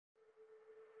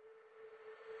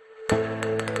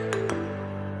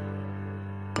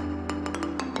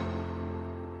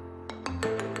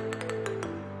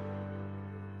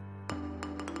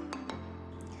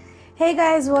Hey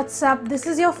guys, what's up? This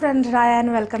is your friend Raya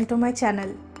and welcome to my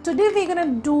channel. Today we're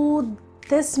gonna do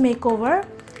this makeover.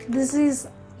 This is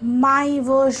my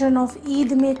version of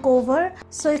Eid makeover.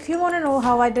 So if you want to know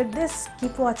how I did this,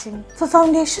 keep watching. For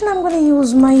foundation, I'm gonna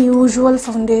use my usual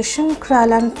foundation,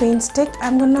 Kryolan paint stick.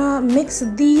 I'm gonna mix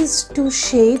these two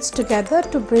shades together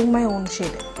to bring my own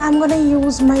shade. I'm gonna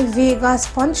use my Vega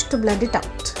sponge to blend it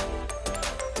out.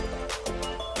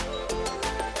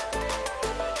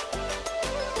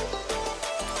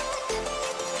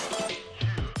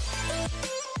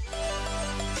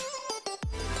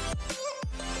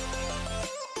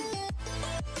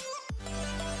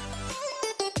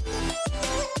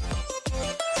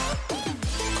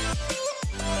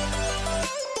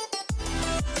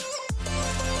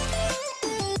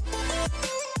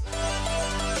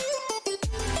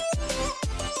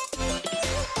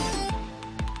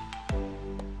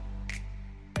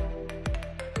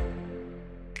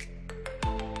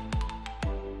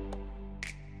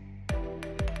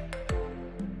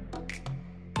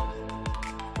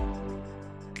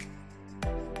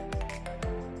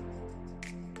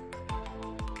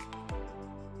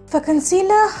 For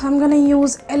concealer, I'm gonna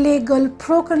use LA Girl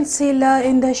Pro Concealer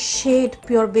in the shade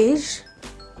Pure Beige.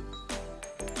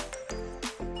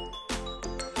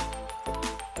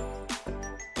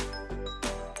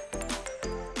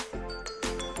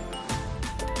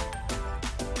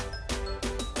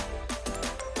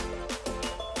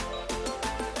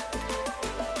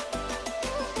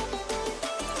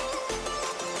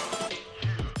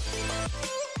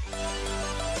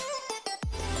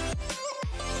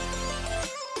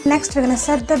 Next, we're going to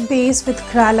set the base with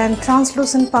Kryolan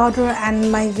translucent powder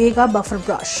and my Vega buffer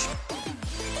brush.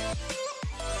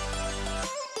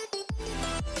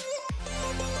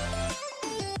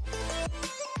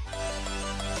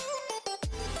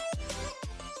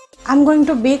 I'm going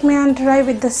to bake my under eye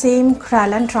with the same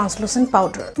Kryolan translucent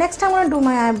powder. Next, I'm going to do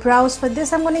my eyebrows. For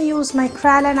this, I'm going to use my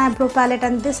Kryolan Eyebrow palette,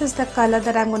 and this is the color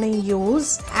that I'm going to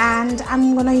use. And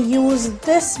I'm going to use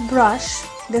this brush,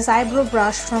 this eyebrow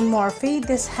brush from Morphe.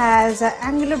 This has an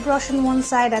angular brush on one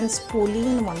side and spoolie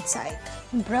in one side.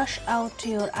 Brush out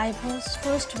your eyebrows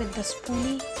first with the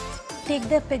spoolie. Take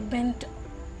the pigment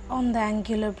on the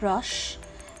angular brush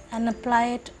and apply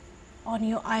it on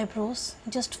your eyebrows.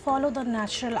 Just follow the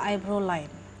natural eyebrow line.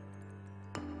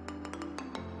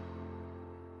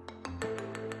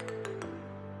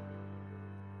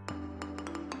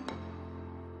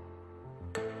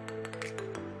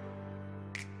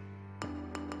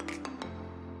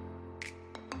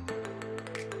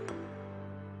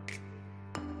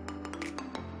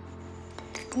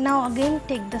 Now again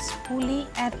take the spoolie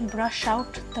and brush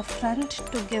out the front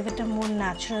to give it a more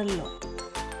natural look.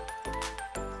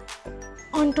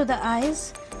 Onto the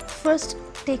eyes, first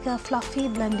take a fluffy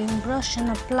blending brush and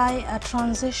apply a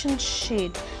transition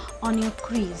shade on your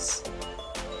crease.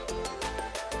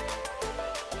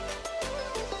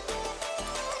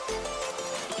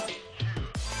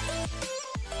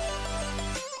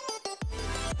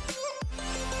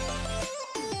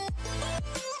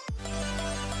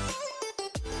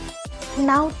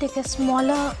 Now take a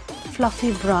smaller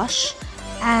fluffy brush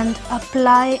and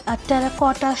apply a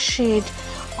terracotta shade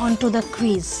onto the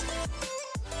crease.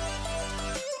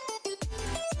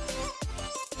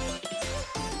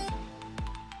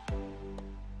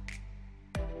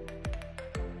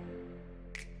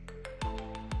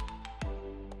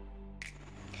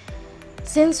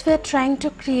 Since we are trying to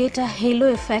create a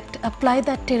halo effect, apply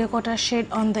that terracotta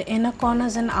shade on the inner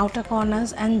corners and outer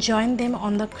corners and join them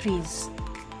on the crease.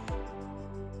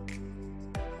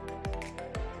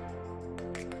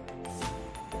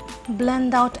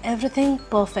 Blend out everything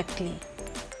perfectly.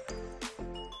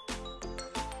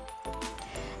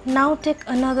 Now take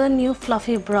another new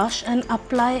fluffy brush and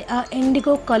apply an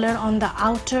indigo color on the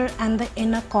outer and the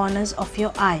inner corners of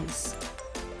your eyes.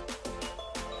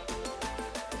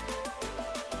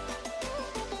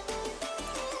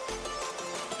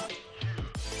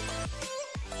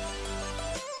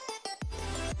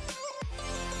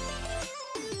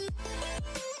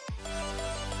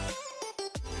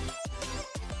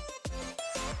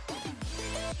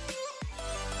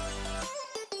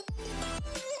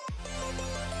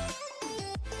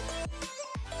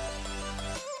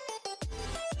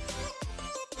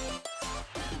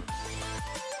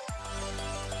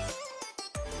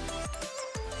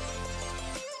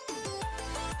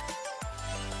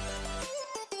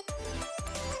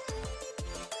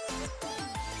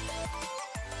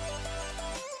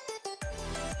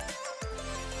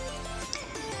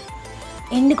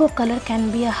 Indigo color can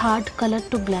be a hard color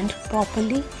to blend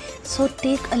properly, so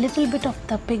take a little bit of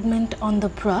the pigment on the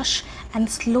brush and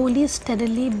slowly,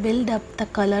 steadily build up the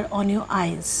color on your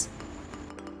eyes.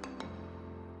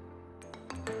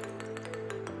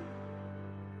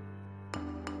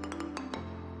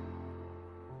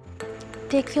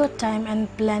 Take your time and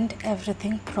blend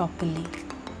everything properly.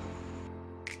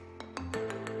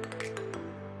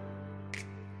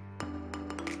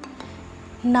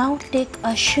 Now take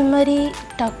a shimmery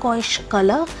turquoise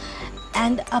color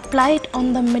and apply it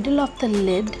on the middle of the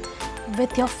lid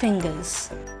with your fingers.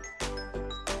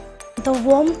 The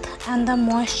warmth and the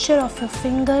moisture of your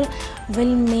finger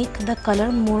will make the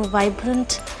color more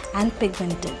vibrant and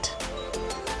pigmented.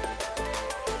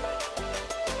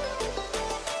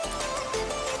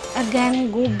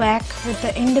 Again, go back with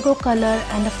the indigo color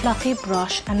and a fluffy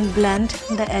brush and blend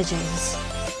the edges.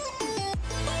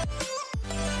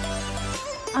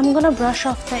 I'm gonna brush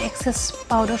off the excess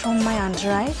powder from my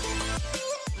under eye.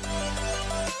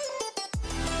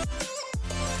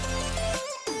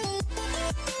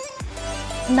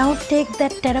 Now take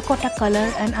that terracotta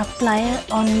color and apply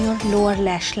it on your lower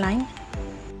lash line.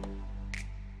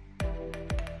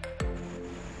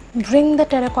 Bring the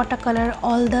terracotta color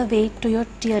all the way to your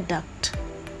tear duct.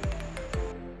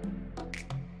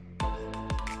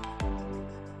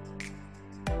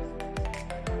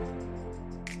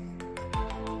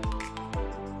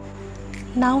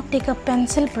 Now take a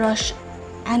pencil brush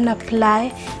and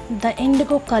apply the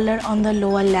indigo color on the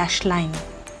lower lash line.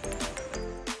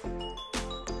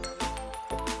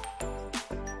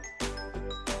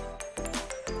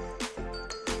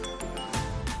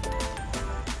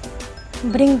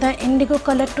 Bring the indigo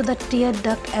color to the tear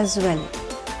duct as well.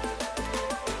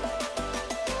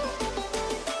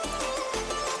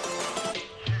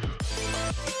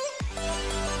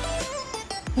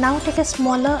 Now take a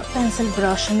smaller pencil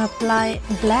brush and apply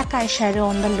black eyeshadow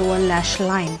on the lower lash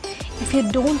line. If you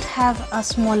don't have a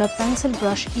smaller pencil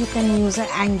brush, you can use an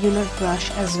angular brush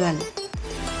as well.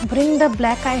 Bring the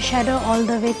black eyeshadow all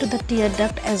the way to the tear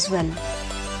duct as well.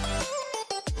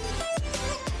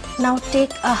 Now take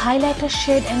a highlighter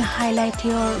shade and highlight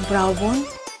your brow bone.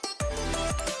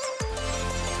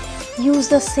 Use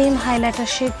the same highlighter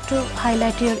shade to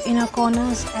highlight your inner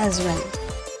corners as well.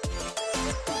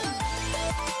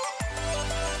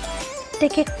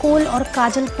 Take a kohl or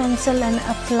kajal pencil and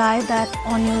apply that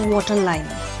on your waterline.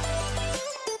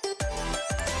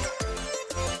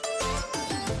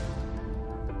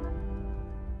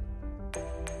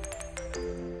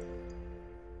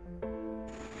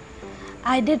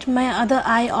 I did my other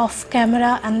eye off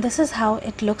camera and this is how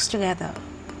it looks together.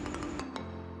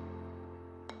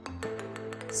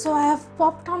 So I have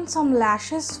popped on some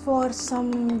lashes for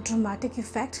some dramatic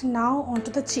effect. Now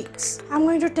onto the cheeks. I'm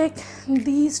going to take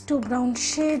these two brown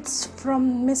shades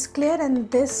from Miss Claire and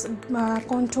this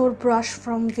contour brush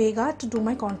from Vega to do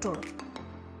my contour.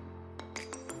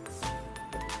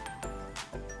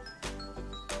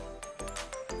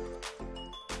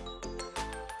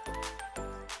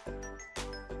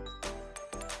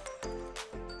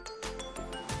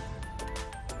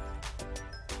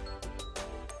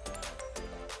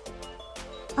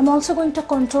 I'm also going to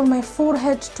contour my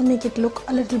forehead to make it look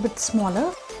a little bit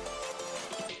smaller.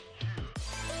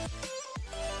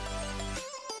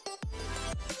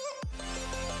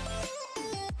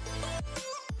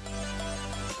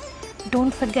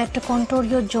 Don't forget to contour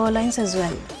your jawlines as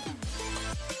well.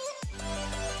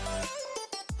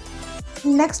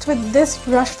 Next, with this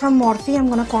brush from Morphe, I'm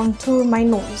going to contour my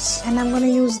nose and I'm going to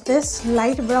use this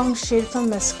light brown shade from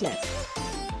Miss Claire.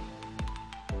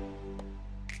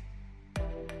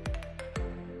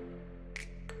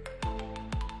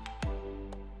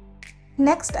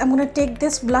 Next, I'm going to take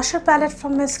this blusher palette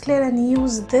from Miss Claire and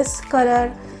use this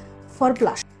color for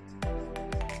blush.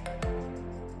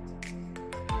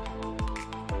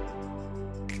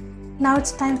 Now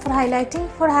it's time for highlighting.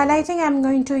 For highlighting, I'm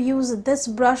going to use this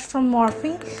brush from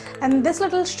Morphe and this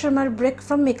little shimmer brick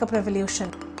from Makeup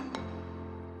Revolution.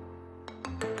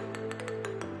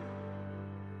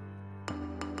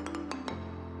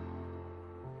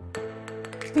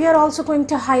 We are also going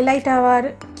to highlight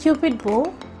our cupid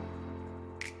bow,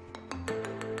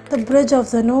 the bridge of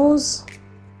the nose,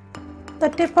 the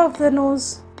tip of the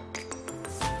nose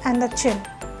and the chin.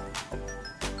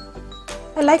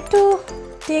 I like to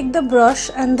take the brush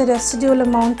and the residual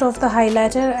amount of the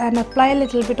highlighter and apply a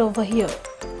little bit over here.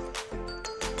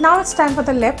 Now it's time for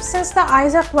the lips. Since the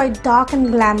eyes are quite dark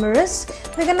and glamorous,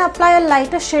 we're going to apply a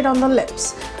lighter shade on the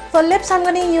lips. For lips, I'm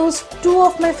going to use two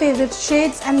of my favorite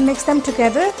shades and mix them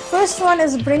together. First one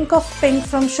is Brink of Pink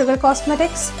from Sugar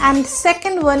Cosmetics and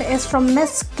second one is from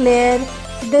Miss Claire,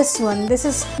 this one. This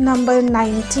is number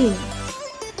 19.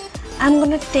 I'm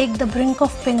gonna take the Brink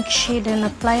of Pink shade and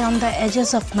apply on the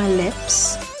edges of my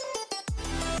lips.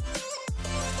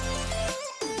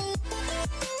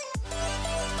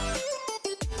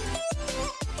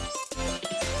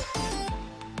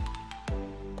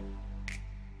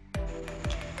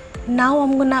 Now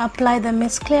I'm gonna apply the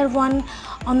Miss Claire one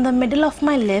on the middle of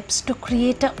my lips to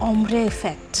create an ombre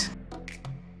effect.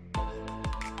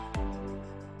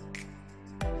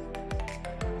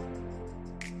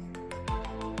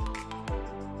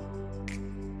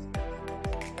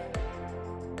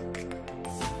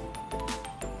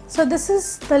 So this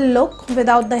is the look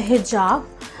without the hijab.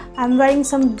 I'm wearing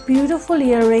some beautiful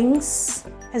earrings,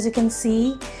 as you can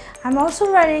see. I'm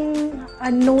also wearing a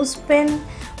nose pin.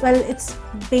 Well, it's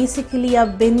basically a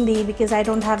bindi because I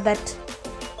don't have that,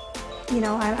 you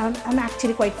know, I'm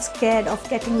actually quite scared of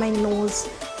getting my nose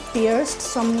pierced,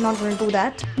 so I'm not going to do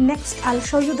that. Next, I'll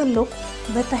show you the look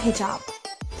with the hijab.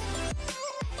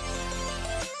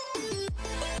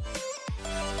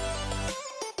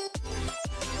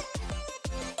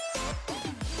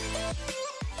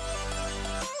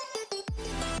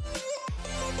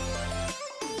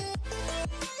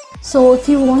 So if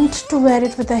you want to wear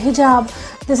it with a hijab,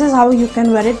 this is how you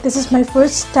can wear it. This is my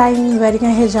first time wearing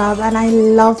a hijab and I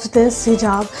love this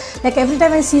hijab. Like every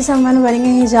time I see someone wearing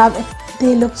a hijab,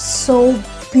 they look so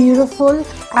beautiful.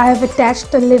 I have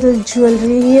attached a little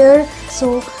jewelry here,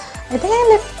 so I think I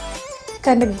look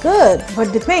kind of good. What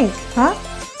do you think, huh?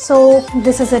 So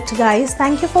this is it, guys.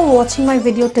 Thank you for watching my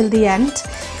video till the end.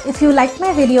 If you liked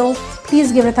my video,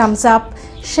 please give it a thumbs up.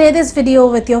 Share this video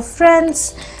with your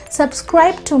friends.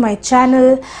 Subscribe to my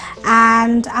channel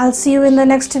and I'll see you in the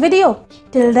next video.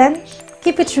 Till then,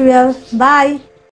 keep it real. Bye.